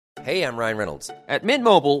Hey, I'm Ryan Reynolds. At Mint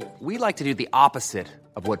Mobile, we like to do the opposite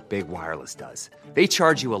of what Big Wireless does. They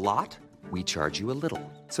charge you a lot, we charge you a little.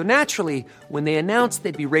 So naturally, when they announced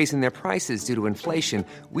they'd be raising their prices due to inflation,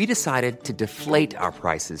 we decided to deflate our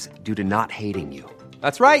prices due to not hating you.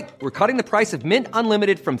 That's right. We're cutting the price of Mint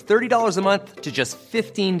Unlimited from $30 a month to just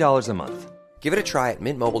 $15 a month. Give it a try at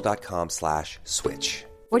mintmobile.com/switch.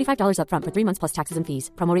 $45 up front for 3 months plus taxes and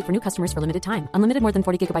fees. Promo rate for new customers for limited time. Unlimited more than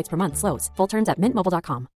 40 gigabytes per month. Slows full terms at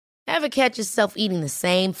mintmobile.com. Ever catch yourself eating the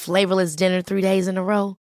same flavorless dinner 3 days in a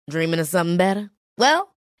row? Dreaming of something better?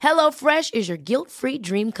 Well, HelloFresh is your guilt-free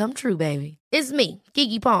dream come true, baby. It's me,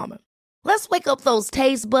 Keke Palmer. Let's wake up those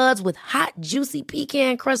taste buds with hot, juicy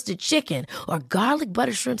pecan-crusted chicken or garlic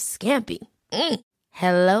butter shrimp scampi.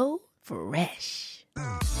 Hello Fresh.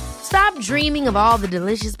 Stop dreaming of all the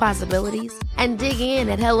delicious possibilities and dig in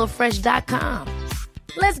at HelloFresh.com.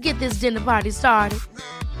 Let's get this dinner party started.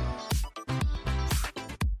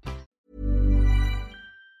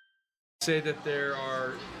 Say that there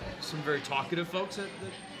are some very talkative folks that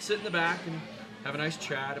sit in the back and have a nice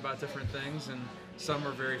chat about different things, and some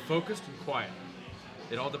are very focused and quiet.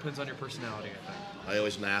 It all depends on your personality, I think. I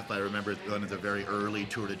always laugh. I remember one of the very early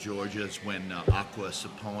Tour de Georgias when Aqua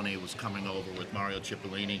Sapone was coming over with Mario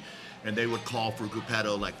Cipollini, and they would call for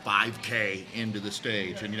Gruppetto like 5K into the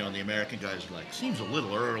stage. And, the American guys were like, seems a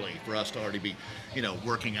little early for us to already be,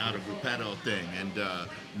 working out a Gruppetto thing. And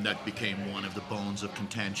that became one of the bones of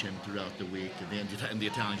contention throughout the week. And the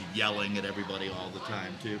Italians yelling at everybody all the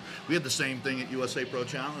time, too. We had the same thing at USA Pro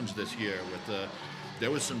Challenge this year with there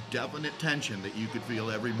was some definite tension that you could feel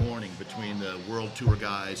every morning between the World Tour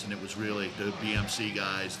guys, and it was really the BMC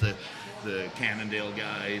guys, the Cannondale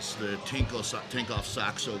guys, the Tinkoff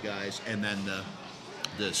Saxo guys, and then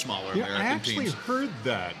the smaller American teams. I actually heard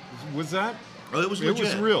that. Was that? Oh, it was legit. It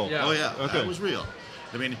was real. Yeah. Oh, yeah. Okay. It was real.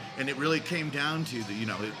 I mean, and it really came down to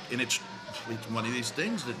and it's one of these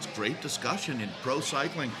things that's great discussion in pro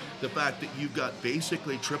cycling, the fact that you've got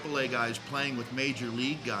basically AAA guys playing with major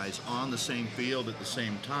league guys on the same field at the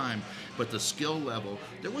same time, but the skill level.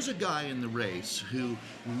 There was a guy in the race who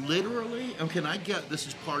literally, this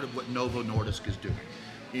is part of what Novo Nordisk is doing,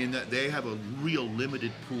 in that they have a real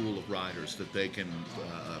limited pool of riders that they can,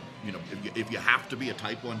 if you have to be a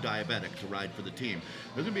type 1 diabetic to ride for the team,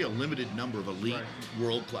 there's going to be a limited number of elite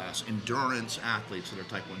world-class endurance athletes that are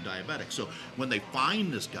type 1 diabetics. So when they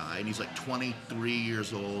find this guy, and he's like 23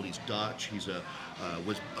 years old, he's Dutch, he's I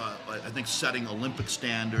think setting Olympic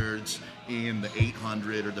standards in the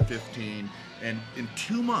 800 or the 15, and in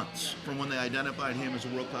 2 months from when they identified him as a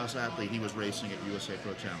world-class athlete, he was racing at USA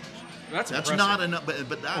Pro Challenge. That's not enough,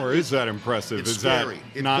 but that or is that impressive? It's is scary.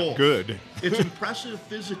 That not both. good? It's impressive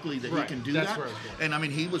physically that he can do That's that. where I was going.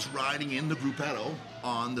 And he was riding in the Gruppetto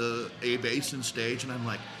on the A Basin stage, and I'm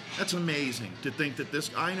like, that's amazing to think that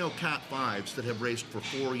this. I know Cat 5s that have raced for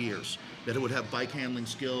 4 years that would have bike handling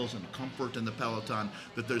skills and comfort in the peloton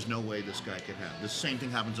that there's no way this guy could have. The same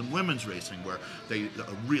thing happens in women's racing, where a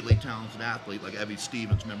really talented athlete like Evie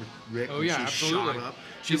Stevens, remember Rick? Oh yeah, she absolutely. shot up.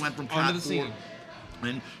 She went from onto Cat the 4. scene.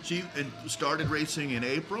 And she started racing in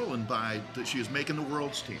April, and she was making the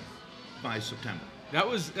world's team by September. That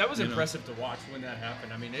was impressive to watch when that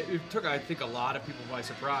happened. I mean, it took, I think, a lot of people by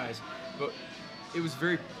surprise, but it was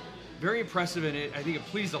very, very impressive, and I think it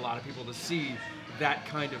pleased a lot of people to see that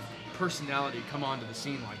kind of personality come onto the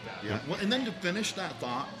scene like that. Yeah. Well, and then to finish that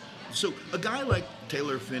thought, so a guy like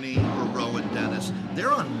Taylor Phinney or Rowan Dennis,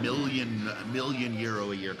 they're on million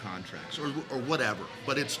euro a year contracts or whatever,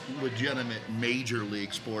 but it's legitimate major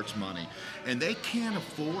league sports money, and they can't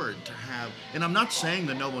afford to have. And I'm not saying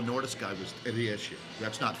the Novo Nordisk guy was the issue.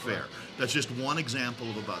 That's not fair. That's just one example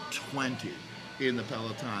of about 20 in the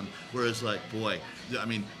peloton. Whereas,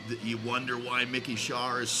 you wonder why Mickey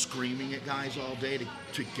Shar is screaming at guys all day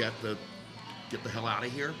to get the hell out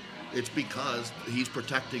of here. It's because he's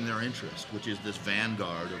protecting their interest, which is this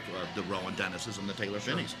vanguard of the Rowan Dennises and the Taylor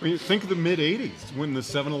Finneys. I mean, think of the mid-'80s when the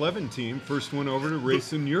 7-Eleven team first went over to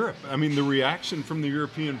race in Europe. I mean, the reaction from the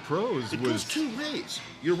European pros It was... goes two ways.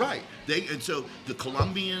 You're right. And so the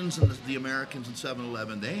Colombians and the Americans in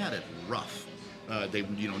 7-Eleven, they had it rough.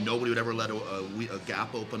 Nobody would ever let a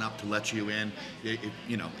gap open up to let you in.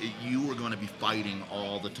 You were going to be fighting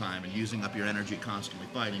all the time and using up your energy constantly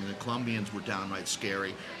fighting. The Colombians were downright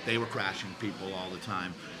scary. They were crashing people all the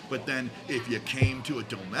time. But then if you came to a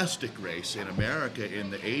domestic race in America in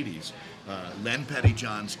the 80s, Len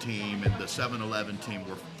Pettyjohn's team and the 7-Eleven team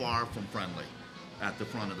were far from friendly. at the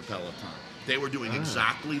front of the peloton. They were doing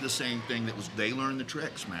exactly the same thing. They learned the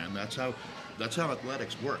tricks, man. That's how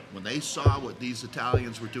athletics work. When they saw what these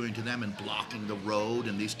Italians were doing to them and blocking the road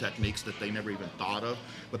and these techniques that they never even thought of,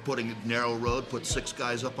 but putting a narrow road, put 6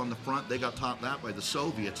 guys up on the front, they got taught that by the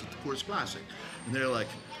Soviets at the Coors Classic. And they're like,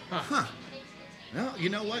 well, you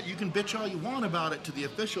know what? You can bitch all you want about it to the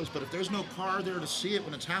officials, but if there's no car there to see it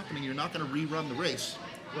when it's happening, you're not going to rerun the race.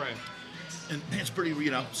 Right. And it's pretty,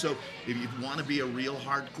 so if you want to be a real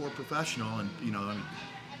hardcore professional, and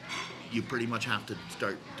you pretty much have to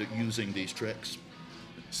start using these tricks.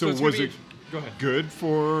 So was it good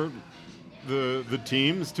for the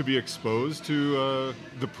teams to be exposed to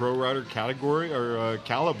the pro rider category or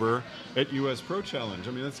caliber at U.S. Pro Challenge?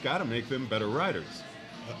 I mean, that's got to make them better riders.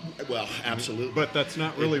 Well, absolutely. But that's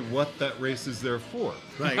not really what that race is there for.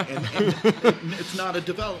 Right, and it's not a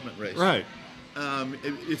development race. Right.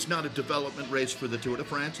 It's not a development race for the Tour de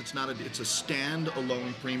France. It's a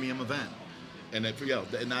stand-alone premium event, and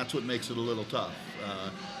and that's what makes it a little tough.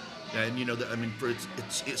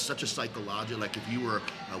 It's such a psychological. Like if you were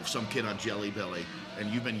some kid on Jelly Belly and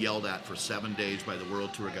you've been yelled at for 7 days by the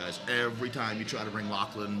World Tour guys every time you try to bring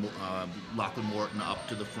Lachlan Morton up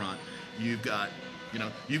to the front, you've got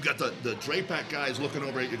the Drapac guys looking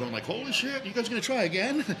over at you going like, holy shit, you guys gonna try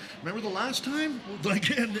again? Remember the last time?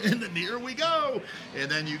 Like, and then here we go. And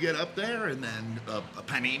then you get up there and then a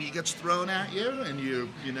panini gets thrown at you and you're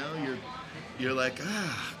like,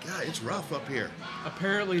 God, it's rough up here.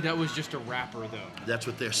 Apparently that was just a wrapper though. That's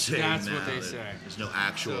what they're saying. That's now. what they say. There's no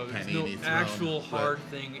actual panini thrown. There's no actual hard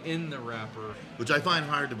thing in the wrapper. Which I find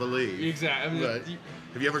hard to believe. Exactly. Right.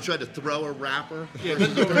 Have you ever tried to throw a wrapper? Yeah,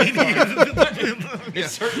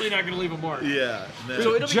 it's certainly not going to leave a mark. Yeah. No.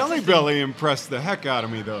 So Jelly Belly impressed the heck out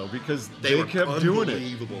of me, though, because they kept doing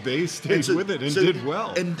it. They stayed with it and did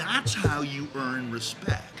well. And that's how you earn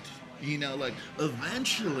respect.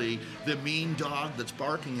 Eventually, the mean dog that's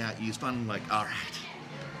barking at you is finally like, all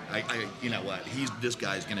right, you know what? This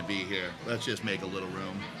guy's going to be here. Let's just make a little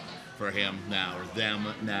room for him now or them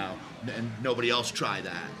now, and nobody else try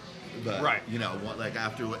that. But, right.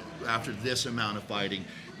 After this amount of fighting,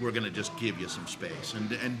 we're going to just give you some space. And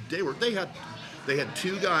they had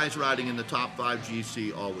 2 guys riding in the top 5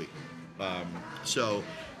 GC all week.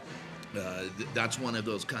 That's one of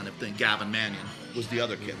those kind of things. Gavin Mannion was the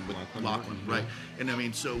other kid with Lachlan, right?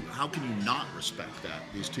 And so how can you not respect that?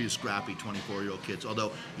 These 2 scrappy 24-year-old kids.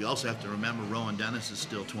 Although you also have to remember Rowan Dennis is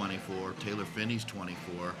still 24, Taylor Finney's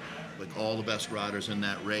 24. Like all the best riders in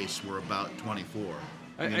that race were about 24.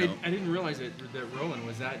 I didn't realize that Rowan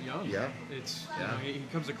was that young. Yeah. He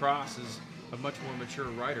comes across as a much more mature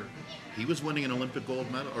rider. He was winning an Olympic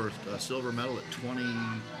gold medal or a silver medal at 20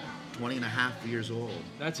 and a half years old.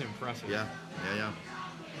 That's impressive. Yeah.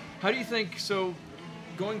 How do you think, so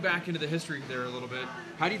going back into the history there a little bit,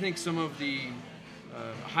 how do you think some of the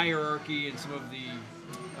hierarchy and some of the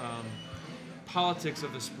politics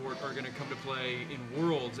of the sport are going to come to play in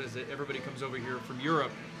Worlds as everybody comes over here from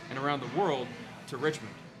Europe and around the world to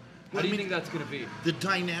Richmond? How do you think that's going to be? The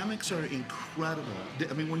dynamics are incredible.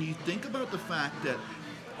 I mean, when you think about the fact that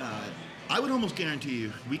I would almost guarantee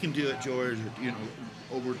you we can do it, George,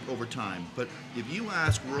 over time. But if you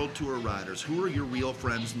ask World Tour riders who are your real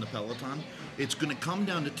friends in the peloton, it's going to come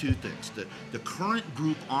down to 2 things: the current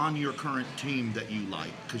group on your current team that you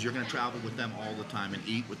like, because you're going to travel with them all the time and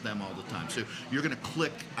eat with them all the time. So you're going to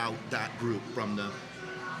click out that group from the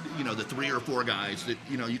 3 or 4 guys that,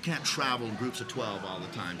 you can't travel in groups of 12 all the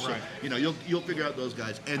time. So, right. You'll figure out those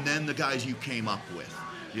guys. And then the guys you came up with.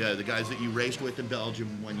 Yeah, the guys that you raced with in Belgium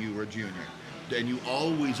when you were a junior. And you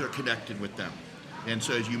always are connected with them. And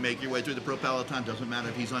so as you make your way through the pro peloton, doesn't matter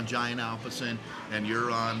if he's on Giant Alpecin and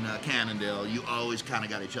you're on Cannondale, you always kind of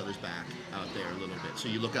got each other's back out there a little bit. So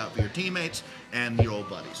you look out for your teammates and your old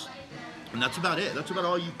buddies. And that's about it. That's about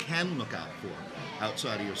all you can look out for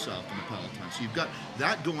outside of yourself in the peloton. So you've got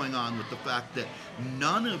that going on with the fact that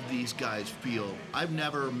none of these guys feel, I've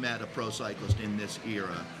never met a pro cyclist in this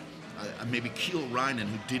era, maybe Kiel Reinen,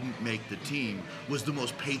 who didn't make the team, was the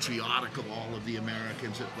most patriotic of all of the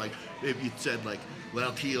Americans. Like, if you said, like,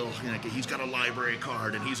 well, Kiel, he's got a library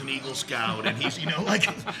card, and he's an Eagle Scout, and he's,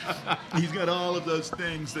 he's got all of those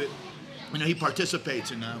things that, he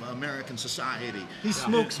participates in American society. He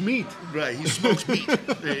smokes meat. Right, he smokes meat.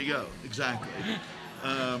 There you go, exactly.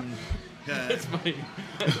 It's funny.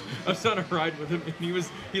 I was on a ride with him, and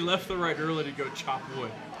he left the ride early to go chop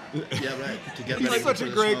wood. Yeah, right. To get He's ready such for a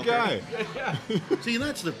the great smoker. guy. Yeah. See,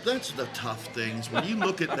 that's the tough things when you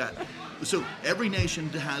look at that. So every nation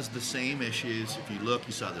has the same issues. If you look,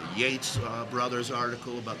 you saw the Yates brothers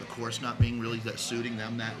article about the course not being really suiting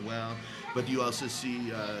them that well. But you also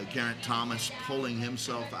see Geraint Thomas pulling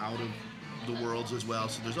himself out of the Worlds as well.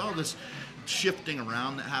 So there's all this shifting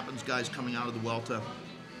around that happens. Guys coming out of the Vuelta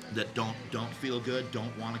that don't feel good,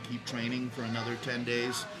 don't want to keep training for another 10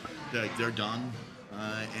 days. They're done.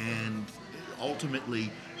 And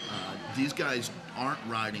ultimately, these guys aren't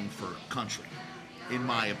riding for country, in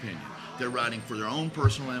my opinion. They're riding for their own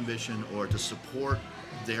personal ambition or to support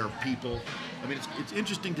their people. I mean, it's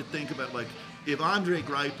interesting to think about, like, if Andre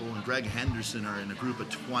Greipel and Greg Henderson are in a group of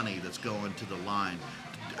 20 that's going to the line.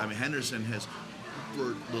 I mean, Henderson has,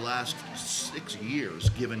 for the last 6 years,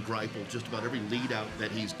 given Greipel just about every lead out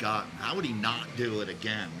that he's gotten. How would he not do it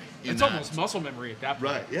again? It's almost muscle memory at that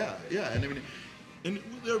point. Right, yeah. And I mean, and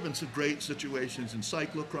there have been some great situations in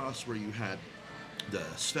cyclocross where you had the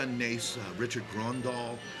Sven Nys, Richard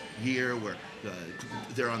Grondal year where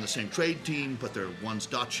they're on the same trade team, but one's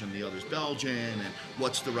Dutch and the other's Belgian, and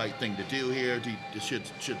what's the right thing to do here?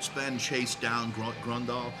 Should Sven chase down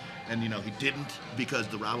Grondal? And, he didn't, because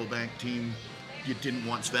the Rabobank team, you didn't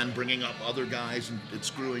want Sven bringing up other guys and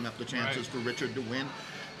screwing up the chances for Richard to win.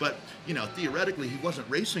 But, theoretically, he wasn't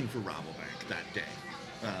racing for Rabobank that day.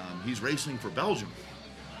 He's racing for Belgium.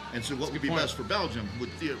 And so what would be best for Belgium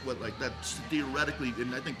that's theoretically,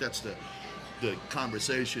 and I think that's the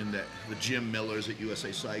conversation that the Jim Millers at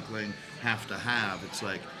USA Cycling have to have. It's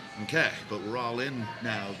like, okay, but we're all in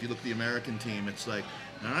now. If you look at the American team, it's like,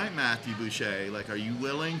 all right, Matthew Boucher, like, are you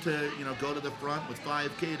willing to, go to the front with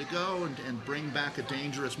 5K to go and bring back a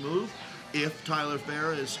dangerous move if Tyler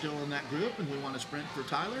Farah is still in that group and we want to sprint for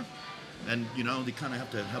Tyler? And, they kind of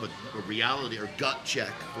have to have a reality or gut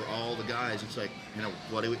check for all the guys. It's like,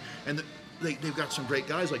 what do we... And they've got some great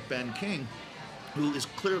guys like Ben King, who is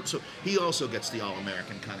clear... So he also gets the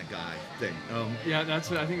All-American kind of guy thing. Yeah, I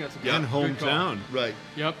think that's a good hometown. Right.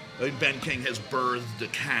 Yep. Ben King has birthed a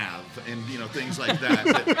calf and, things like that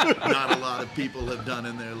that not a lot of people have done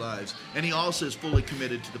in their lives. And he also is fully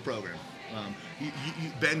committed to the program.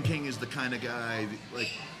 Ben King is the kind of guy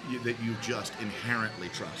that you just inherently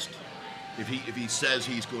trust. If he says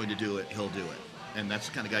he's going to do it, he'll do it. And that's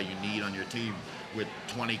the kind of guy you need on your team with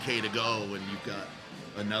 20K to go and you've got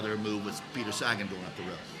another move with Peter Sagan going up the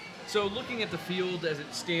road. So looking at the field as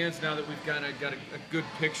it stands now that we've got a good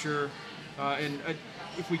picture,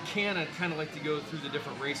 if we can, I'd kind of like to go through the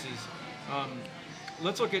different races.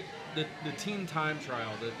 Let's look at the team time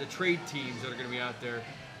trial, the trade teams that are going to be out there.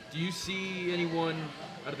 Do you see anyone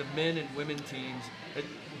out of the men and women teams?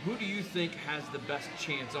 Who do you think has the best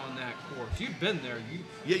chance on that course? You've been there.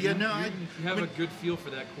 You have a good feel for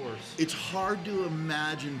that course. It's hard to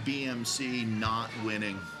imagine BMC not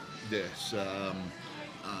winning this.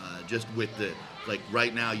 Just with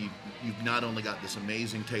right now, you've not only got this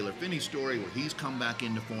amazing Taylor Phinney story where he's come back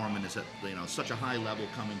into form and is at such a high level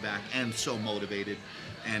coming back and so motivated,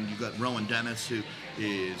 and you've got Rowan Dennis who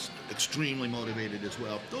is extremely motivated as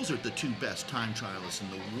well. Those are the two best time trialists in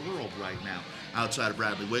the world right now, outside of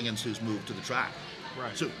Bradley Wiggins, who's moved to the track.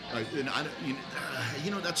 Right. So,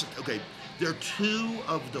 that's okay. They're two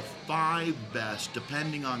of the 5 best,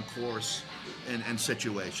 depending on course and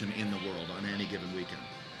situation in the world on any given weekend.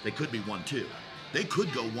 They could be 1-2. They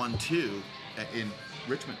could go 1-2 in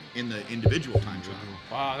Richmond in the individual time trial.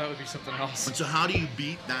 Wow, that would be something else. And so how do you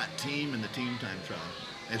beat that team in the team time trial?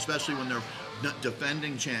 Especially when they're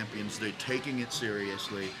defending champions, they're taking it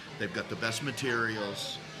seriously. They've got the best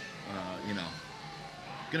materials.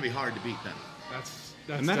 Going to be hard to beat them. That's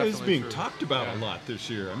and that is being true. talked about a lot this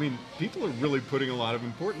year. I mean, people are really putting a lot of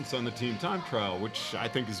importance on the team time trial, which I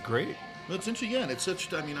think is great. Well, it's interesting, yeah, and it's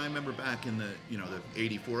such, I remember back in the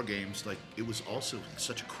 84 games, it was also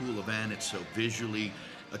such a cool event. It's so visually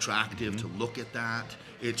attractive to look at that.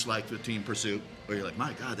 It's like the team pursuit, where you're like,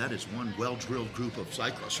 my God, that is one well-drilled group of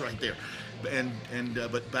cyclists right there.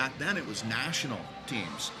 But back then it was national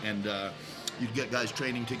teams, and you'd get guys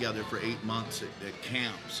training together for 8 months at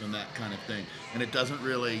camps and that kind of thing. And it doesn't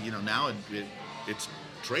really, now it's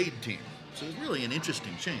trade team. So it's really an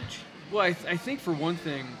interesting change. Well, I think for one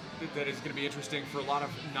thing that is going to be interesting for a lot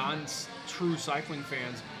of non-true cycling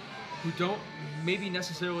fans who don't maybe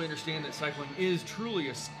necessarily understand that cycling is truly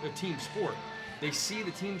a team sport. They see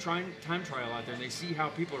the team time trial out there and they see how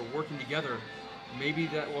people are working together. Maybe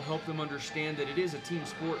that will help them understand that it is a team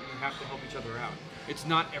sport and you have to help each other out. It's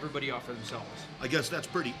not everybody off for themselves. I guess that's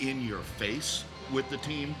pretty in your face with the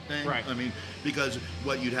team thing. Right. Because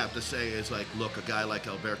what you'd have to say is look, a guy like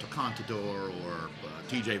Alberto Contador or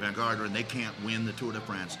TJ Van Garderen, they can't win the Tour de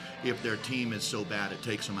France if their team is so bad it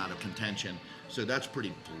takes them out of contention. So that's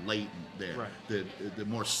pretty blatant there. Right. The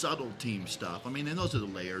more subtle team stuff, and those are the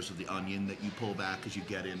layers of the onion that you pull back as you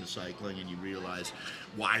get into cycling and you realize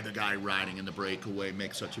why the guy riding in the break breakaway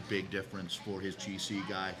make such a big difference for his GC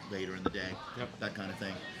guy later in the day, that kind of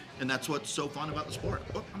thing. And that's what's so fun about the sport.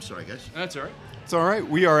 Oh, I'm sorry, guys. That's all right. It's all right.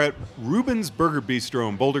 We are at Ruben's Burger Bistro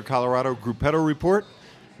in Boulder, Colorado. Gruppetto Report.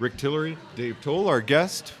 Rick Tillery, Dave Toll, our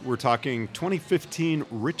guest. We're talking 2015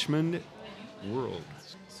 Richmond World.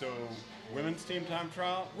 So, women's team time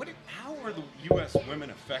trial. How are the U.S. women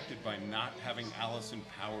affected by not having Allison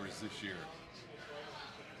Powers this year?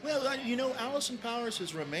 Well, Allison Powers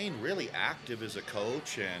has remained really active as a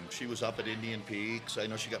coach, and she was up at Indian Peaks. I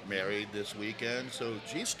know she got married this weekend, so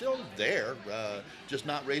she's still there, just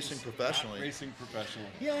not racing professionally. Not racing professionally.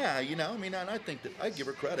 Yeah, and I think that I give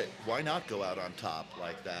her credit. Why not go out on top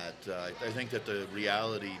like that? I think that the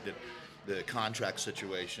reality that the contract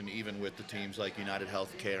situation, even with the teams like United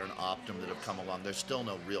Healthcare and Optum that have come along, there's still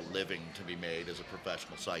no real living to be made as a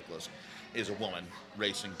professional cyclist, is a woman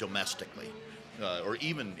racing domestically. Or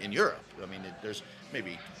even in Europe. I mean, there's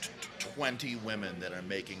maybe 20 women that are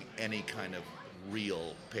making any kind of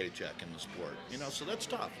real paycheck in the sport. So that's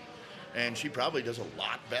tough. And she probably does a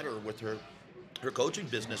lot better with her coaching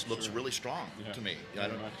business. Looks really strong to me. I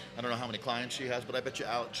don't know how many clients she has, but I bet you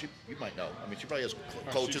you might know. I mean, she probably has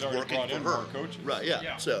coaches working for her. Right?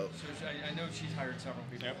 Yeah. So I know she's hired several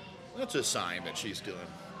people. Yep. That's a sign that she's doing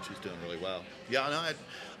really well. Yeah,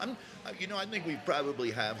 no, I think we probably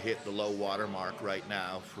have hit the low water mark right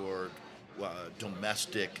now for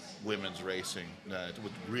domestic women's racing,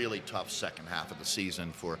 with really tough second half of the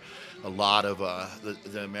season for a lot of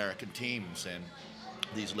the American teams, and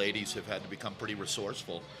these ladies have had to become pretty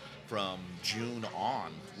resourceful from June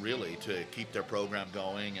on, really, to keep their program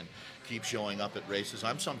going and keep showing up at races.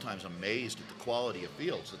 I'm sometimes amazed at the quality of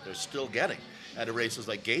fields that they're still getting at races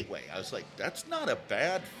like Gateway. I was like, that's not a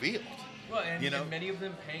bad field. Well, and many of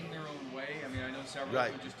them paying their own way. I mean, I know several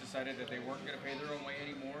who just decided that they weren't going to pay their own way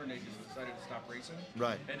anymore, and they just decided to stop racing.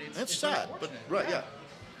 Right. And it's sad, but yeah,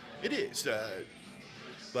 it is.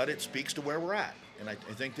 But it speaks to where we're at, and I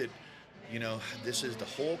think that, this is the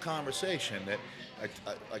whole conversation that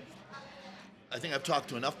I think I've talked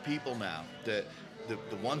to enough people now that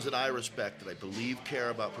the ones that I respect, that I believe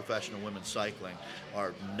care about professional women's cycling,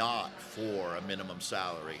 are not for a minimum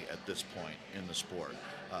salary at this point in the sport.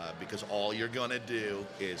 Because all you're going to do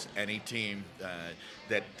is any team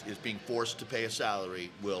that is being forced to pay a salary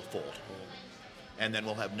will fold. And then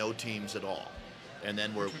we'll have no teams at all. And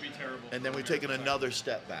then we've taken another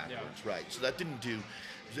step backwards. Yeah. Right. So that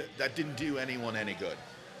didn't do anyone any good.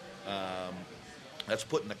 That's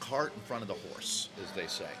putting the cart in front of the horse, as they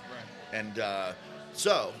say. Right. And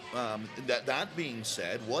that being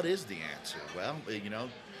said, what is the answer? Well,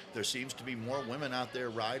 there seems to be more women out there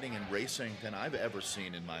riding and racing than I've ever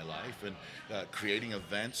seen in my life, and creating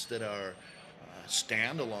events that are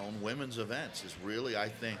standalone women's events is really, I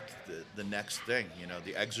think, the next thing.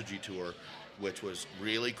 The Exergy Tour, which was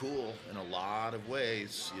really cool in a lot of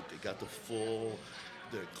ways. You got the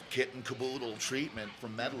kit and caboodle treatment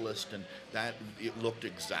from medalists, and that it looked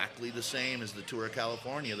exactly the same as the Tour of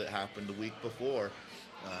California that happened the week before.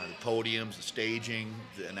 The podiums, the staging,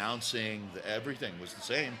 the announcing, everything was the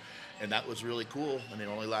same, and that was really cool. And it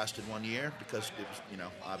only lasted 1 year because it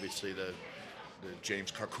was, obviously the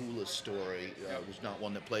James Karkoulis story was not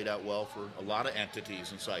one that played out well for a lot of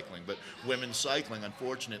entities in cycling. But women's cycling,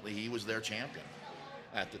 unfortunately, he was their champion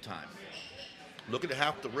at the time. Look at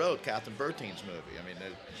Half the Road, Catherine Bertine's movie. I mean,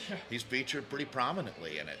 he's featured pretty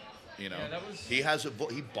prominently in it.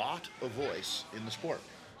 He bought a voice in the sport.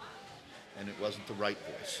 And it wasn't the right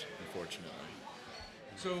voice, unfortunately.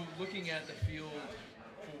 So looking at the field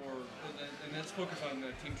and let's focus on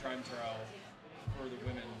the team time trial for the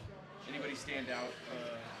women. Anybody stand out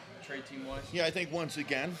trade team-wise? Yeah, I think once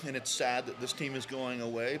again, and it's sad that this team is going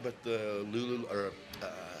away, but the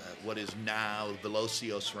what is now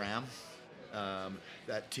Velocio SRAM,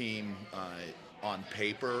 that team on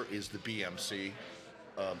paper is the BMC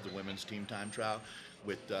of the women's team time trial,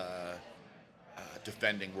 with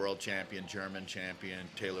defending world champion, German champion,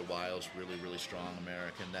 Taylor Wiles, really, really strong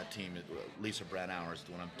American. That team, Lisa Brandauer is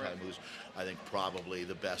the one I'm talking about, who's, I think, probably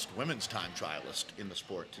the best women's time trialist in the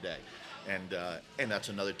sport today. And that's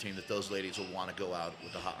another team that those ladies will want to go out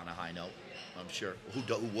with on a high note, I'm sure. Who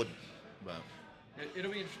wouldn't? But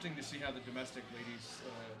it'll be interesting to see how the domestic ladies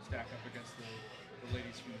stack up against the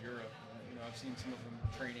ladies from Europe. I've seen some of them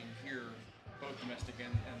training here, both domestic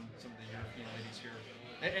and some of the European ladies here.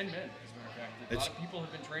 And men, as a matter of fact. A lot of people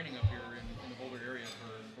have been training up here in the Boulder area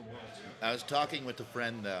for Worlds. I was talking with a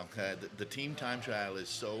friend, though. The team time trial is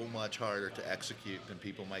so much harder to execute than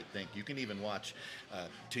people might think. You can even watch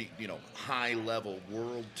high-level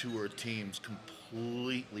World Tour teams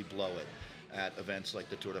completely blow it at events like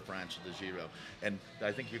the Tour de France or the Giro. And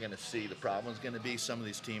I think you're going to see the problem is going to be some of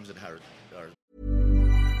these teams that are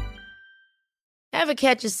Ever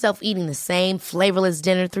catch yourself eating the same flavorless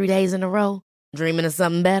dinner 3 days in a row? Dreaming of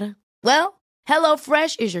something better? Well,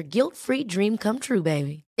 HelloFresh is your guilt-free dream come true,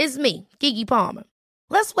 baby. It's me, Keke Palmer.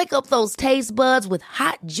 Let's wake up those taste buds with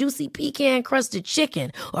hot, juicy pecan-crusted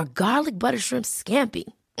chicken or garlic butter shrimp scampi.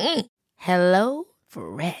 Hello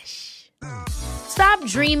Fresh. Stop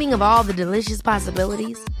dreaming of all the delicious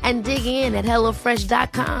possibilities and dig in at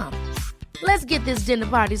HelloFresh.com. Let's get this dinner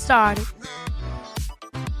party started.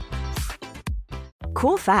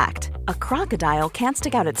 Cool fact, a crocodile can't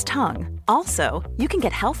stick out its tongue. Also, you can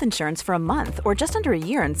get health insurance for a month or just under a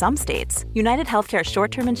year in some states. United Healthcare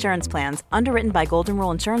short-term insurance plans, underwritten by Golden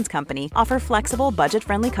Rule Insurance Company, offer flexible,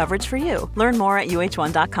 budget-friendly coverage for you. Learn more at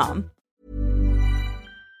UH1.com.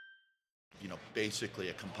 Basically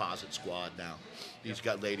a composite squad now. These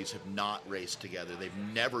ladies have not raced together. They've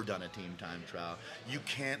never done a team time trial. You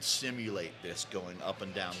can't simulate this going up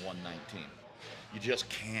and down 119. You just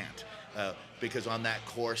can't. Because on that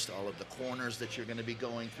course, all of the corners that you're going to be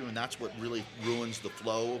going through, and that's what really ruins the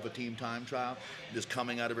flow of a team time trial, is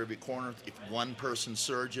coming out of every corner. If one person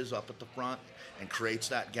surges up at the front and creates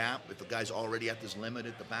that gap, if the guy's already at this limit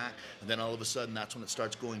at the back, and then all of a sudden that's when it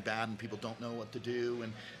starts going bad and people don't know what to do,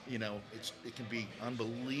 and it can be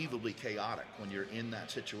unbelievably chaotic when you're in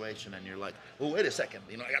that situation and you're like, oh, wait a second,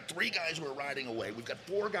 I got 3 guys who are riding away. We've got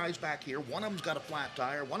 4 guys back here. One of them's got a flat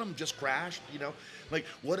tire. One of them just crashed, Like,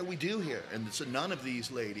 what do we do here? And so none of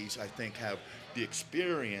these ladies, I think, have the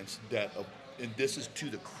experience and this is to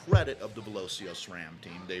the credit of the Velocio SRAM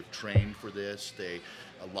team. They've trained for this. A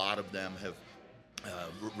lot of them have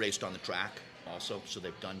raced on the track also, so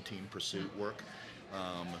they've done team pursuit work.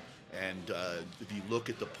 If you look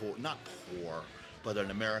at but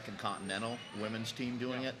an American Continental women's team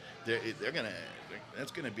doing it,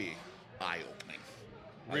 that's gonna be eye-opening.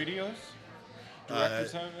 Radios?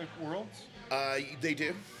 Directors at Worlds? They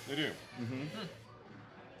do. They do. Mm-hmm.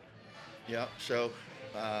 Yeah. So.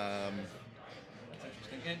 That's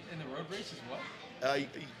interesting. And the road race as well.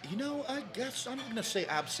 I guess I'm going to say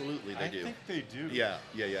absolutely they do. I think they do. Yeah,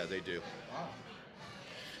 they do. Wow.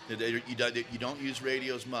 You don't use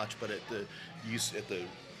radios much, but at the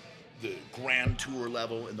Grand Tour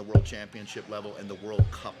level, and the World Championship level, and the World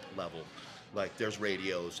Cup level, like there's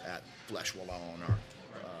radios at Flèche Wallonne or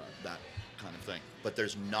that kind of thing. But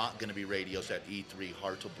there's not going to be radios at E3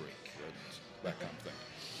 Hartelbreek, that kind of thing.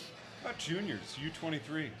 About juniors,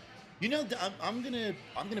 U23. I'm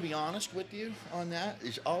gonna be honest with you on that.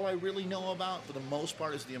 Is all I really know about for the most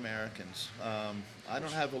part is the Americans. I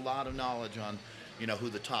don't have a lot of knowledge on, who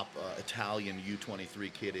the top Italian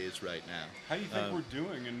U23 kid is right now. How do you think we're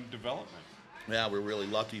doing in development? Yeah, we're really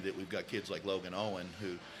lucky that we've got kids like Logan Owen,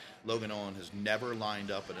 Logan Owen has never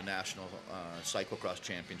lined up at a national cyclocross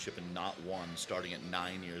championship and not won, starting at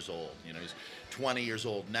 9 years old. He's 20 years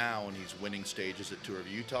old now, and he's winning stages at Tour of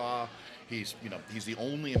Utah. He's the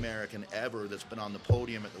only American ever that's been on the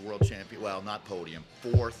podium at the World Champion. Well, not podium,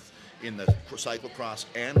 4th in the cyclocross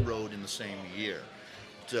and road in the same year.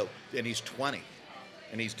 So, and he's 20.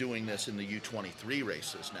 And he's doing this in the U23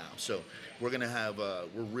 races now. So we're going to have,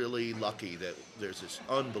 we're really lucky that there's this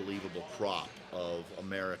unbelievable crop of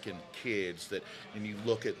American kids that, and you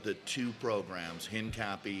look at the 2 programs,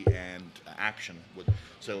 Hincapie and Action.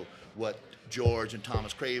 So what George and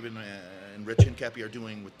Thomas Craven and Rich Hincapie are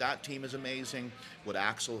doing with that team is amazing. What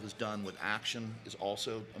Axel has done with Action is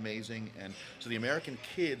also amazing. And so the American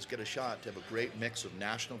kids get a shot to have a great mix of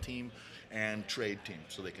national team and trade teams,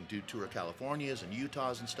 so they can do Tour of Californias and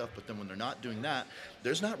Utahs and stuff. But then when they're not doing that,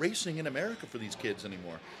 there's not racing in America for these kids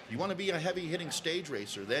anymore. You want to be a heavy-hitting stage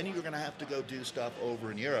racer, then you're going to have to go do stuff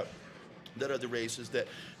over in Europe that are the races that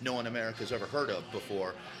no one in America has ever heard of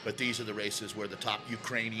before. But these are the races where the top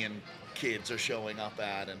Ukrainian kids are showing up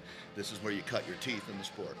at, and this is where you cut your teeth in the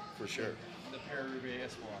sport, for sure. The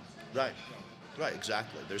Paris-Roubaix Espoir. Right. Right,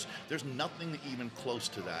 exactly. There's nothing even close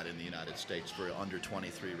to that in the United States for an under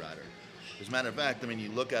 23 rider. As a matter of fact,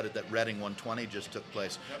 you look at it, that Reading 120 just took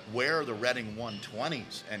place. Yep. Where are the Reading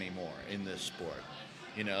 120s anymore in this sport?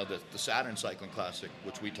 The Saturn Cycling Classic,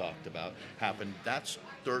 which we talked about, happened, that's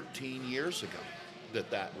 13 years ago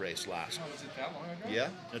that race lasted. Oh, was it that long ago? Yeah,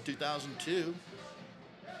 2002,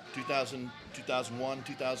 2001,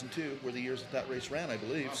 2002 were the years that race ran, I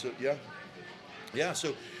believe. Wow. So, yeah. Yeah,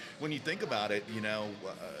 so when you think about it,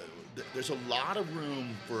 there's a lot of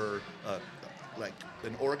room for like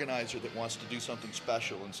an organizer that wants to do something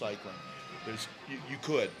special in cycling. You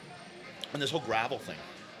could. And this whole gravel thing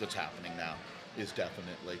that's happening now. is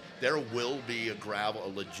definitely. There will be a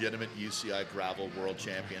legitimate UCI gravel world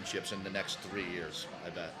championships in the next 3 years, I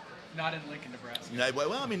bet. Not in Lincoln, Nebraska. Yeah,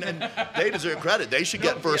 well, I mean, and they deserve credit. They should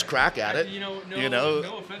get first crack at it. No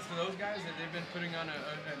offense to those guys, that they've been putting on an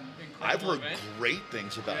incredible I've heard event. great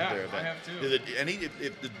things about their event. I have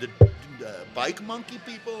too. The bike monkey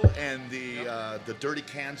people and the dirty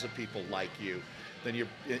Kansas people like you, then you're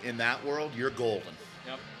in that world. You're golden.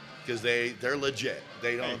 Yep. Because they're legit.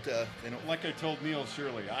 They don't. Like I told Neil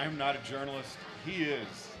Shirley, I'm not a journalist. He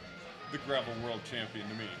is the gravel world champion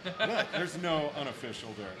to me. Right. There's no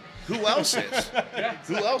unofficial there. Who else is? Yeah,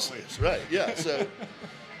 exactly. Who else is? Right. Yeah. So,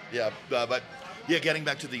 yeah. But getting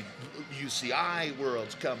back to the UCI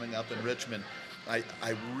Worlds coming up in Richmond, I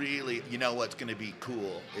really, what's going to be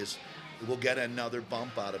cool is we'll get another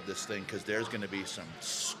bump out of this thing because there's going to be some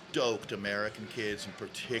stoked American kids, and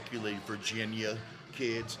particularly Virginia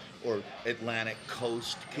kids or Atlantic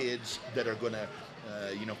Coast kids that are going to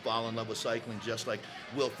fall in love with cycling, just like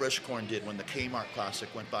Will Frischkorn did when the Kmart Classic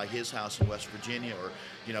went by his house in West Virginia, or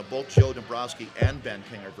both Joe Dombrowski and Ben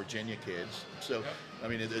King are Virginia kids. So, I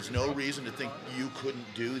mean, there's no reason to think you couldn't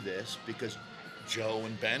do this because Joe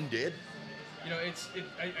and Ben did. I know it's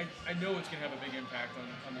going to have a big impact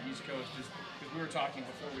on the East Coast, just because we were talking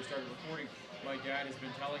before we started recording. My dad has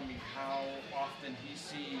been telling me how often he's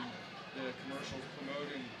seen the commercials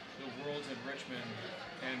promoting the Worlds in Richmond,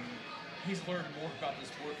 and he's learned more about the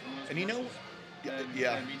sport from those commercials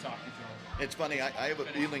than me talking to him. It's funny, I have a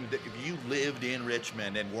feeling that if you lived in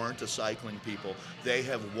Richmond and weren't a cycling people, they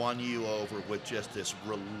have won you over with just this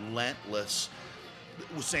relentless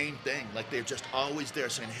same thing. Like, they're just always there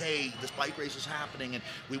saying, hey, this bike race is happening and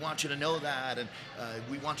we want you to know that, and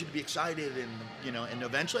we want you to be excited, and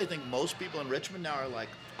eventually I think most people in Richmond now are like,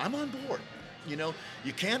 I'm on board.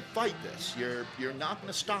 You can't fight this. You're not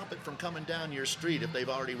going to stop it from coming down your street if they've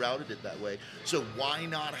already routed it that way. So why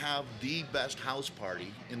not have the best house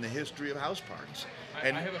party in the history of house parties?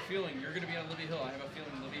 I have a feeling you're going to be on Libby Hill. I have a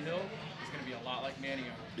feeling Libby Hill is going to be a lot like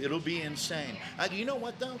Manio. It'll be insane. You know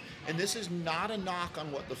what, though? And this is not a knock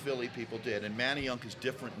on what the Philly people did. And Manayunk is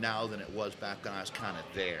different now than it was back when I was kind of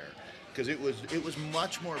there. Because it was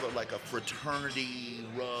much more of a fraternity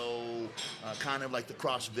row, kind of like the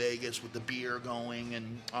Cross Vegas with the beer going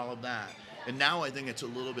and all of that. And now I think it's a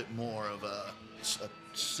little bit more of a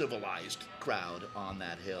civilized crowd on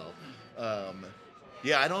that hill.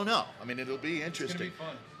 I don't know. I mean, it'll be interesting. It's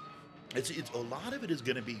going to be fun. It's a lot of it is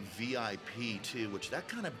going to be VIP too, which that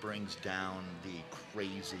kind of brings down the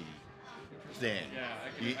crazy thing.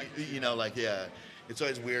 Yeah, it's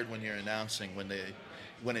always weird when you're announcing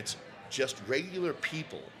when it's just regular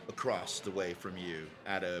people across the way from you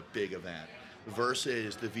at a big event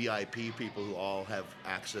versus the VIP people who all have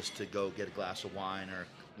access to go get a glass of wine or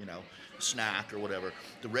snack or whatever.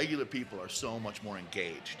 The regular people are so much more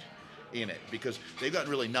engaged in it because they've got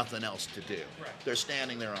really nothing else to do. Right. They're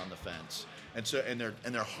standing there on the fence. And they're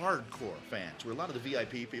hardcore fans. Where a lot of the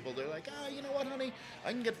VIP people, they're like, you know what, honey,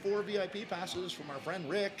 I can get 4 VIP passes from our friend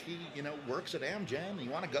Rick. He, works at Amgen. You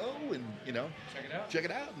want to go and check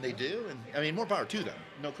it out, and they do. And I mean, more power to them.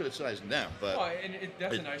 No criticizing them, but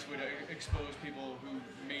that's a nice way to expose people who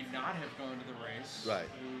may not have gone to the race. Right.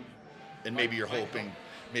 And maybe you're hoping,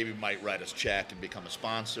 maybe might write us check and become a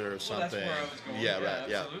sponsor or something. That's where I was going. Yeah,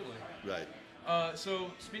 right. Absolutely. Yeah. Right.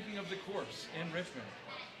 So speaking of the course in Richmond,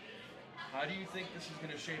 how do you think this is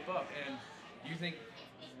going to shape up? And do you think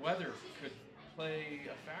weather could play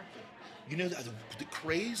a factor? The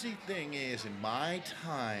crazy thing is, in my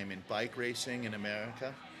time in bike racing in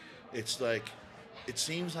America, it's like, it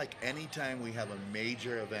seems like anytime we have a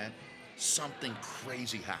major event, something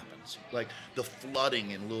crazy happens. Like the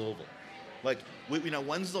flooding in Louisville. Like,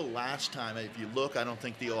 when's the last time, if you look, I don't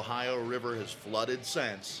think the Ohio River has flooded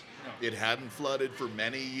since. No. It hadn't flooded for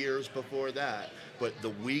many years before that. But the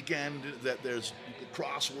weekend that there's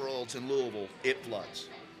Cross Worlds in Louisville, it floods.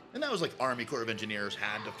 And that was like Army Corps of Engineers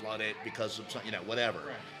had to flood it because of some, whatever.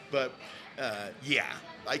 Right. But,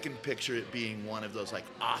 I can picture it being one of those like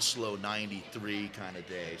Oslo 93 kind of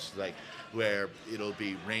days, like where it'll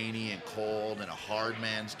be rainy and cold and a hard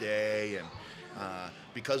man's day. And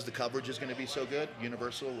because the coverage is going to be so good,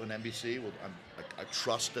 Universal and NBC, I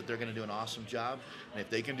trust that they're going to do an awesome job. And if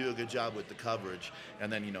they can do a good job with the coverage,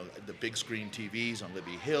 and then, the big screen TVs on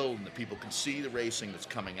Libby Hill, and the people can see the racing that's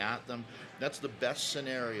coming at them, that's the best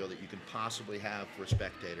scenario that you can possibly have for a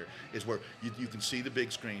spectator, is where you can see the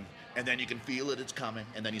big screen, and then you can feel it's coming,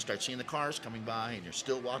 and then you start seeing the cars coming by, and you're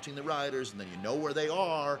still watching the riders, and then you know where they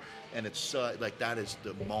are, and it's like that is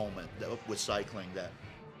the moment with cycling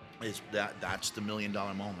that's the $1 million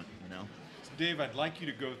moment, So Dave, I'd like you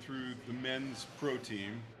to go through the men's pro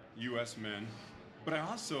team U.S. men, but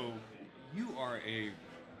you are a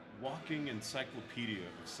walking encyclopedia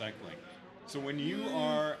of cycling. So when you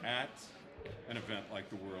are at an event like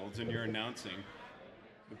the Worlds and you're announcing,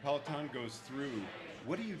 the peloton goes through.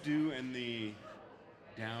 What do you do in the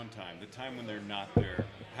downtime, the time when they're not there?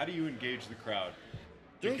 How do you engage the crowd?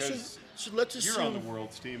 Because so let's assume you're on the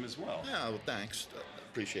Worlds team as well. Yeah, well, thanks.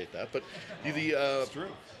 Appreciate that. But it's true.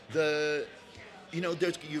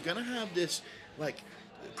 You're gonna have this like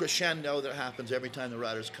crescendo that happens every time the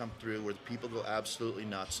riders come through, where the people go absolutely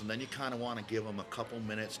nuts, and then you kind of want to give them a couple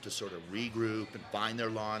minutes to sort of regroup and find their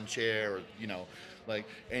lawn chair, or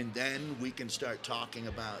and then we can start talking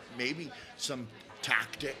about maybe some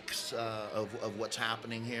tactics of what's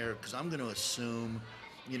happening here, because I'm going to assume,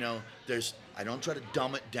 I don't try to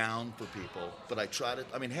dumb it down for people, but I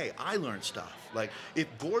learned stuff. Like, if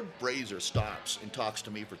Gord Brazier stops and talks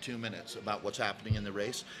to me for 2 minutes about what's happening in the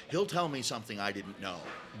race, he'll tell me something I didn't know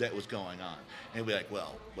that was going on. And he'll be like,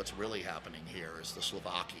 well, what's really happening here is the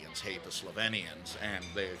Slovakians hate the Slovenians, and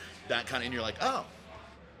and you're like, oh,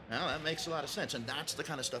 now that makes a lot of sense. And that's the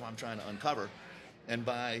kind of stuff I'm trying to uncover. And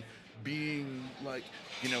by being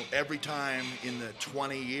every time in the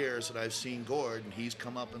 20 years that I've seen Gord and he's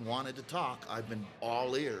come up and wanted to talk, I've been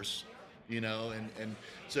all ears, and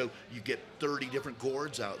so you get 30 different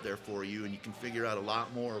Gords out there for you, and you can figure out a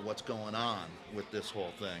lot more of what's going on with this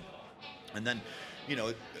whole thing. And then,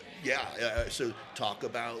 so talk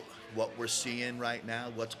about what we're seeing right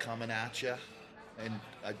now, what's coming at you. And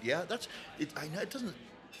that's it. I know it doesn't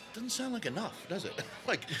sound like enough, does it?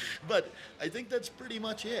 But I think that's pretty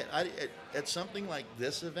much it. At something like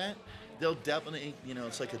this event, they'll definitely,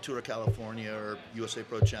 it's like a Tour of California or USA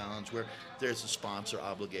Pro Challenge, where there's the sponsor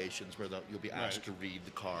obligations, where you'll be asked to read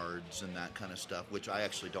the cards and that kind of stuff, which I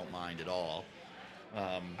actually don't mind at all.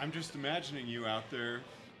 I'm just imagining you out there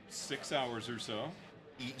 6 hours or so,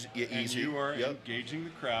 easy. And you are engaging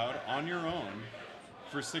the crowd on your own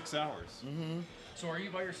for 6 hours. Mm-hmm. So are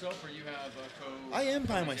you by yourself, or you have a co? I am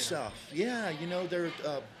by myself. Yeah,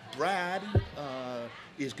 Brad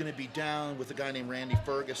is going to be down with a guy named Randy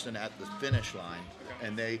Ferguson at the finish line,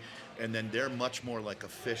 okay. and then they're much more like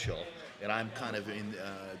official, and I'm kind of in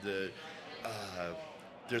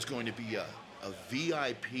there's going to be a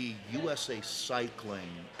VIP USA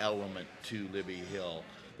Cycling element to Libby Hill.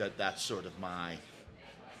 That's sort of my.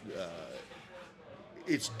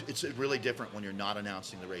 It's really different when you're not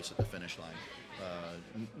announcing the race at the finish line.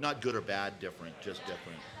 Not good or bad, different, just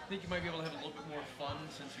different. I think you might be able to have a little bit more fun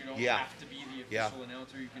since you don't have to be the official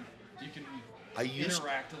announcer. You can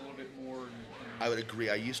interact a little bit more. I would agree.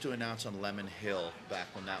 I used to announce on Lemon Hill back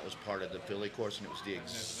when that was part of the Philly course, and it was the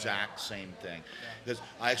exact same thing. Because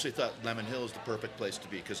I actually thought Lemon Hill is the perfect place to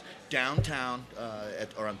be, because downtown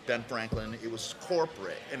or on Ben Franklin, it was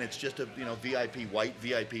corporate, and it's just a VIP, white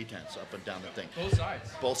VIP tents up and down the thing.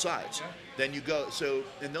 Both sides. Yeah. Then you go,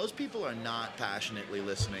 and those people are not passionately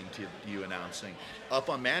listening to you announcing. Up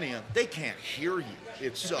on Mania, they can't hear you.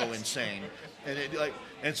 It's so insane.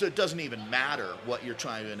 And so it doesn't even matter what you're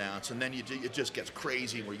trying to announce, and then it just gets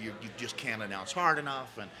crazy where you just can't announce hard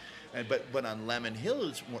enough. But on Lemon Hill,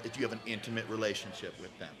 it's more if you have an intimate relationship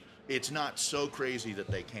with them. It's not so crazy that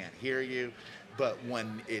they can't hear you, but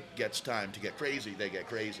when it gets time to get crazy, they get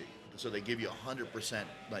crazy. So they give you 100%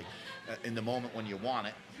 in the moment when you want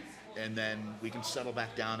it, and then we can settle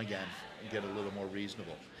back down again and get a little more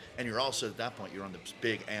reasonable. And you're also at that point you're on the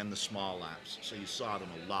big and the small laps, so you saw them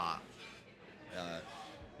a lot.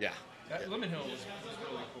 That Lemon Hill was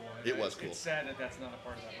really cool. It was cool. It's sad that that's not a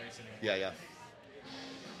part of that race anymore. Yeah.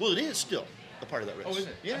 Well, it is still a part of that race. Oh, is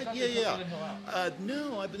it? Yeah. Lemon Hill out.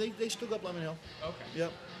 No, they still got Lemon Hill. Okay.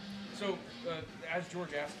 Yep. So, as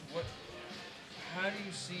George asked, how do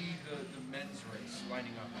you see the men's race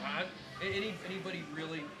lining up? Anybody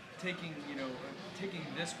really taking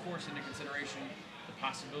this course into consideration, the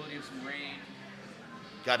possibility of some rain?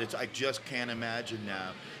 God, I just can't imagine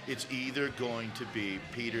now. It's either going to be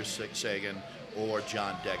Peter Sagan or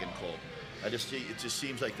John Degenkolb. It just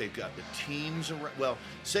seems like they've got the teams around. Well,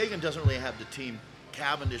 Sagan doesn't really have the team.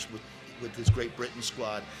 Cavendish with his Great Britain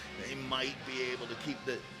squad, they might be able to keep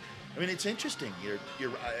the. I mean, it's interesting.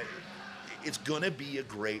 It's going to be a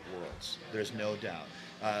great Worlds. There's no doubt.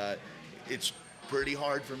 It's pretty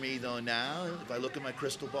hard for me though now. If I look at my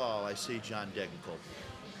crystal ball, I see John Degenkolb.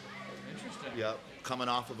 Interesting. Yep. Coming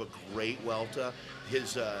off of a great Vuelta.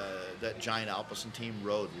 That Giant Alpecin team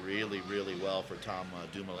rode really, really well for Tom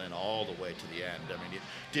Dumoulin all the way to the end. I mean, it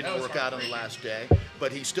didn't work out on the last day,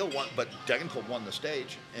 but he still won. But Degenkolb won the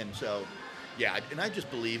stage, and so, Yeah, and I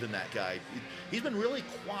just believe in that guy. He's been really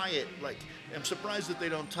quiet. Like, I'm surprised that they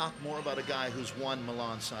don't talk more about a guy who's won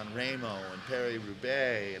Milan-San Remo and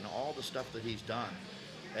Paris-Roubaix and all the stuff that he's done.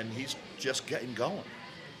 And he's just getting going.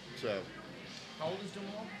 So. How old is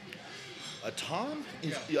Dumoulin? Tom,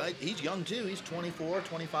 he's young too. He's 24,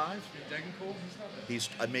 25. Degenkolb, he's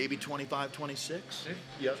maybe 25, 26.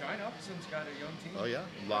 Yep. China Upson's got a young team. Oh yeah,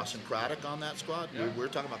 Lawson Craddock on that squad. Yeah. We're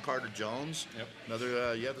talking about Carter Jones. Yep.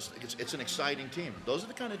 Another, it's an exciting team. Those are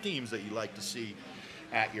the kind of teams that you like to see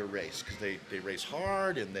at your race because they race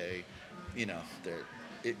hard and they're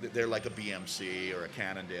like a BMC or a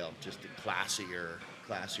Cannondale, just classier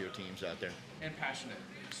teams out there. And passionate.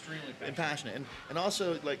 Extremely passionate. And passionate. And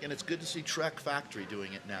also, and it's good to see Trek Factory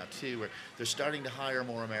doing it now, too, where they're starting to hire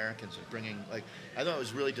more Americans and bringing, I thought it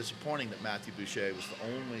was really disappointing that Matthew Boucher was the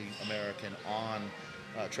only American on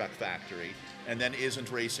Trek Factory and then isn't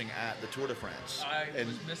racing at the Tour de France. I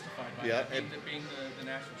was mystified by that, being the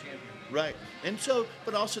national champion. Right. And so,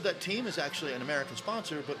 but also that team is actually an American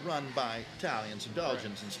sponsor, but run by Italians and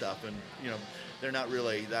Belgians and stuff, and, they're not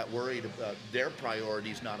really that worried about their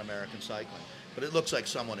priorities, not American cycling. But it looks like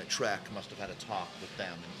someone at Trek must have had a talk with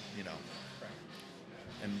them,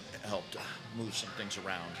 and helped move some things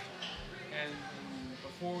around. And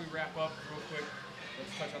before we wrap up, real quick,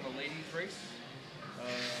 let's touch on the ladies' race.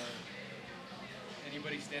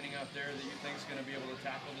 Anybody standing out there that you think is going to be able to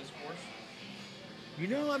tackle this course?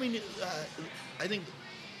 I think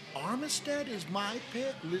Armistead is my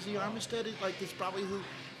pick. Lizzie Armistead is probably who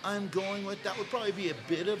I'm going with. That would probably be a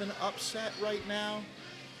bit of an upset right now.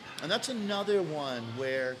 And that's another one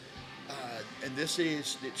where,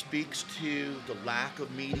 it speaks to the lack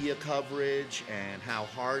of media coverage and how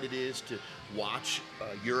hard it is to watch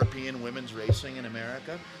European women's racing in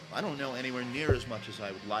America. I don't know anywhere near as much as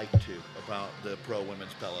I would like to about the pro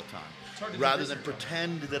women's peloton. Rather than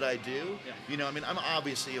pretend that I do, I'm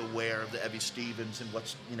obviously aware of the Evie Stevens and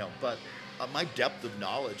but my depth of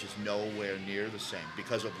knowledge is nowhere near the same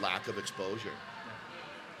because of lack of exposure.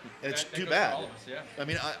 And it's too bad. All of us,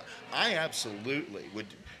 yeah. I absolutely would.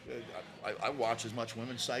 I watch as much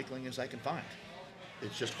women's cycling as I can find.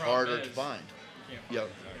 It's just harder to find. Yeah.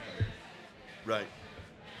 Right.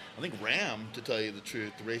 I think RAM, to tell you the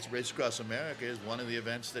truth, the Race Across America is one of the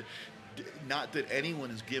events that, not that anyone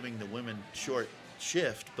is giving the women short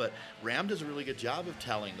shift, but RAM does a really good job of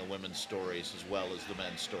telling the women's stories as well as the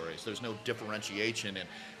men's stories. There's no differentiation in,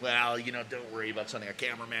 don't worry about sending a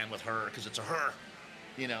cameraman with her because it's a her.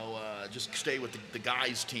 Just stay with the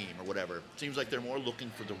guys' team or whatever. It seems like they're more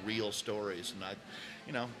looking for the real stories,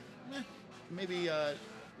 and maybe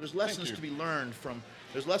there's lessons to be learned from.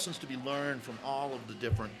 There's lessons to be learned from all of the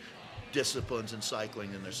different disciplines in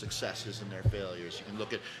cycling and their successes and their failures. You can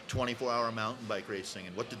look at 24-hour mountain bike racing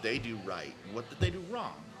and what did they do right and what did they do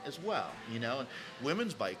wrong as well. And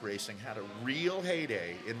women's bike racing had a real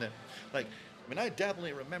heyday I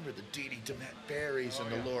definitely remember the Dee Dee Demet Berries and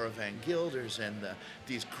the Laura Van Gilders and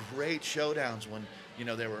these great showdowns when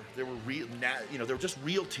they were real, they were just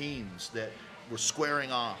real teams that were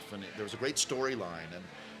squaring off, and there was a great storyline. And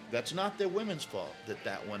that's not their women's fault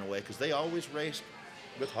that went away because they always raced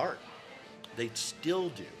with heart. They still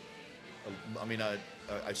do.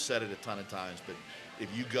 I've said it a ton of times, but if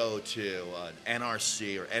you go to an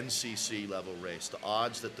NRC or NCC level race, the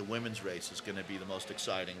odds that the women's race is going to be the most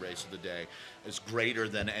exciting race of the day is greater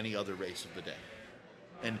than any other race of the day.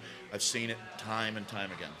 And I've seen it time and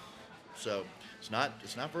time again. So it's not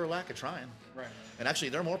for a lack of trying. Right. And actually,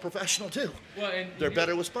 they're more professional too. Well, and they're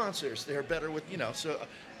better with sponsors. They're better with So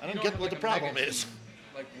I don't get what the problem is.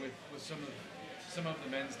 Like with some of the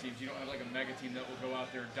men's teams, you don't have like a mega team that will go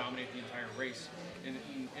out there and dominate the entire race in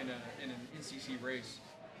an NCC race.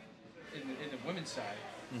 In the women's side,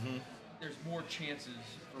 there's more chances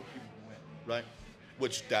for people to win. Right,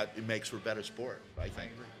 which it makes for better sport, I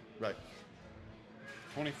think. I agree. Right.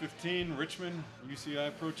 2015 Richmond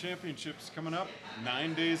UCI Pro Championships coming up.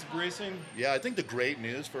 9 days of racing. Yeah, I think the great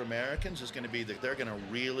news for Americans is going to be that they're going to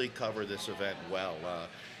really cover this event well.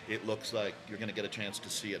 It looks like you're going to get a chance to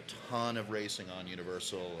see a ton of racing on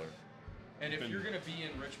Universal. And if you're going to be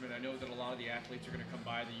in Richmond, I know that a lot of the athletes are going to come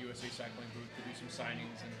by the USA Cycling booth to do some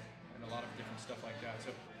signings and a lot of different stuff like that. So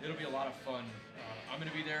it'll be a lot of fun. I'm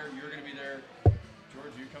going to be there. You're going to be there.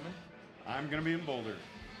 George, you coming? I'm going to be in Boulder.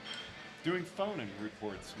 Doing phone-in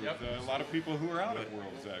reports with a lot of people who are out at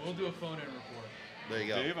Worlds, actually. We'll do a phone-in report. There you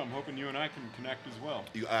go. Dave, I'm hoping you and I can connect as well.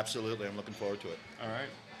 Absolutely. I'm looking forward to it. All right.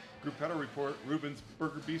 Group Pedal Report, Ruben's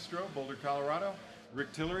Burger Bistro, Boulder, Colorado.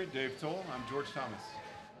 Rick Tillery, Dave Toll. I'm George Thomas.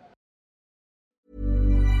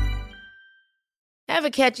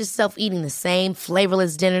 Ever catch yourself eating the same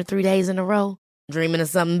flavorless dinner 3 days in a row? Dreaming of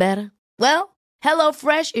something better? Well,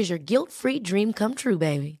 HelloFresh is your guilt-free dream come true,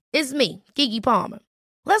 baby. It's me, Keke Palmer.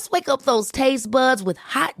 Let's wake up those taste buds with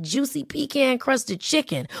hot, juicy pecan-crusted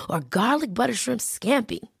chicken or garlic butter shrimp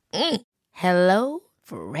scampi. Hello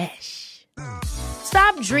Fresh.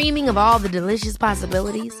 Stop dreaming of all the delicious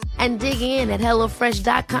possibilities and dig in at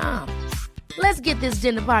HelloFresh.com. Let's get this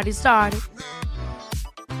dinner party started.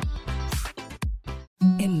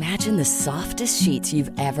 Imagine the softest sheets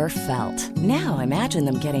you've ever felt. Now imagine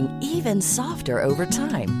them getting even softer over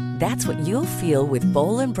time. That's what you'll feel with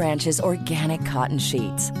Boll & Branch's organic cotton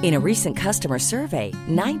sheets. In a recent customer survey,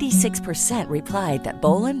 96% replied that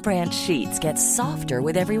Boll & Branch sheets get softer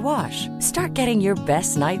with every wash. Start getting your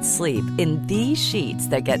best night's sleep in these sheets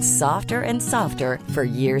that get softer and softer for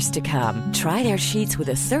years to come. Try their sheets with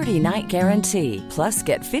a 30-night guarantee. Plus,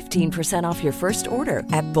 get 15% off your first order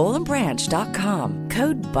at bollandbranch.com.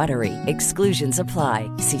 Code BUTTERY. Exclusions apply.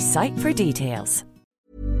 See site for details.